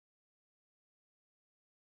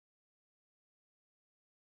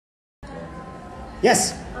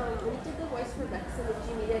Yes. When you did the voice for Vexen, did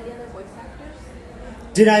you meet any other voice actors?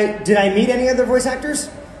 Did I meet any other voice actors?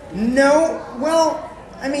 No. Well,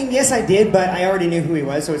 I mean, yes, I did, but I already knew who he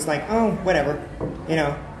was, so it's like, oh, whatever. You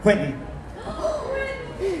know, Quentin.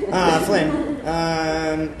 Flynn.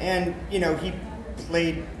 And you know, he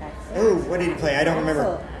played. Oh, what did he play? I don't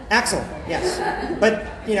remember. Axel. Yes. But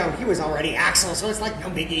you know, he was already Axel, so it's like no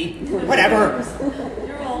biggie. Whatever.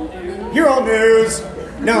 You're old news.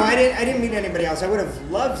 No, I didn't meet anybody else. I would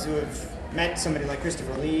have loved to have met somebody like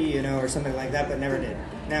Christopher Lee, you know, or somebody like that, but never did.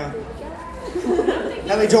 No.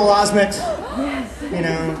 Haley Joel Osment. You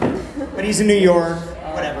know, but he's in New York.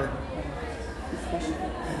 Whatever.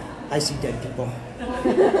 I see dead people.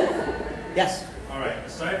 Yes. All right.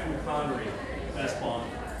 Aside from Connery, best Bond.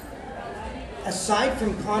 Aside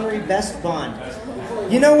from Connery, best Bond.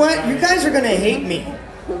 You know what? You guys are gonna hate me,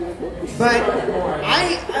 but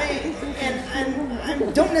I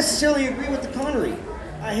don't necessarily agree with the Connery.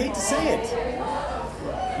 I hate to say it.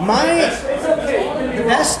 The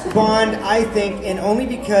best Bond, I think, and only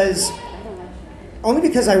because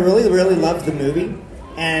I really, really loved the movie,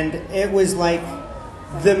 and it was like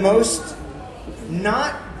the most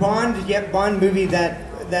not Bond yet Bond movie that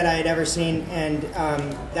I had ever seen, and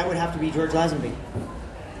that would have to be George Lazenby.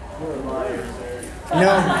 No,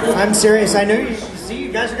 I'm serious. I know you see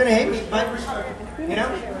you guys are gonna hate me, but you know,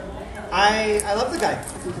 I love the guy.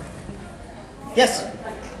 Yes.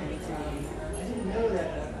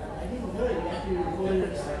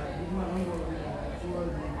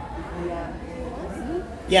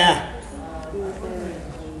 Yeah.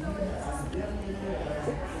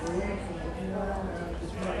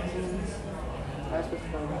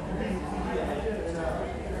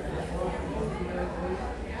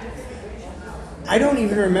 I don't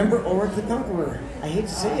even remember Ulrich the Conqueror. I hate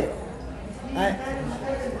to say it.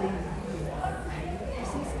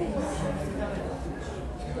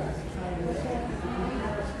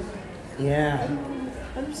 Yeah.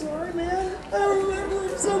 I'm sorry, man. I remember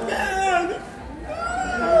him so bad.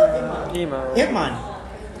 Hitman.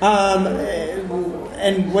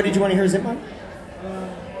 And what did you want to hear, Hitman?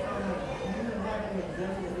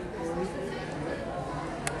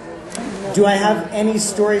 Do I have any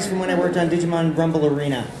stories from when I worked on Digimon Rumble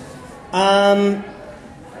Arena?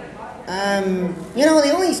 You know,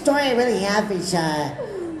 the only story I really have is,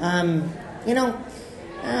 you know,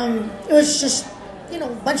 it was just, you know,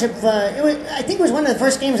 a bunch of, I think it was one of the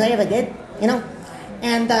first games I ever did, you know,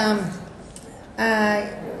 and,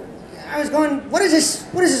 I was going, what is this,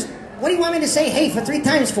 what do you want me to say hey for 3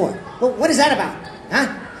 times for? Well, what is that about, huh?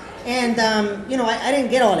 And, you know, I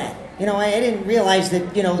didn't get all that. You know, I didn't realize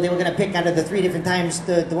that, you know, they were going to pick out of the 3 different times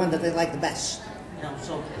the one that they liked the best. You know,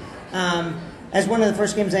 so, as one of the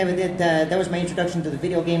first games I ever did, that was my introduction to the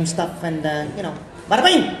video game stuff, and, you know, bada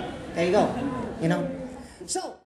bing! There you go, you know. So...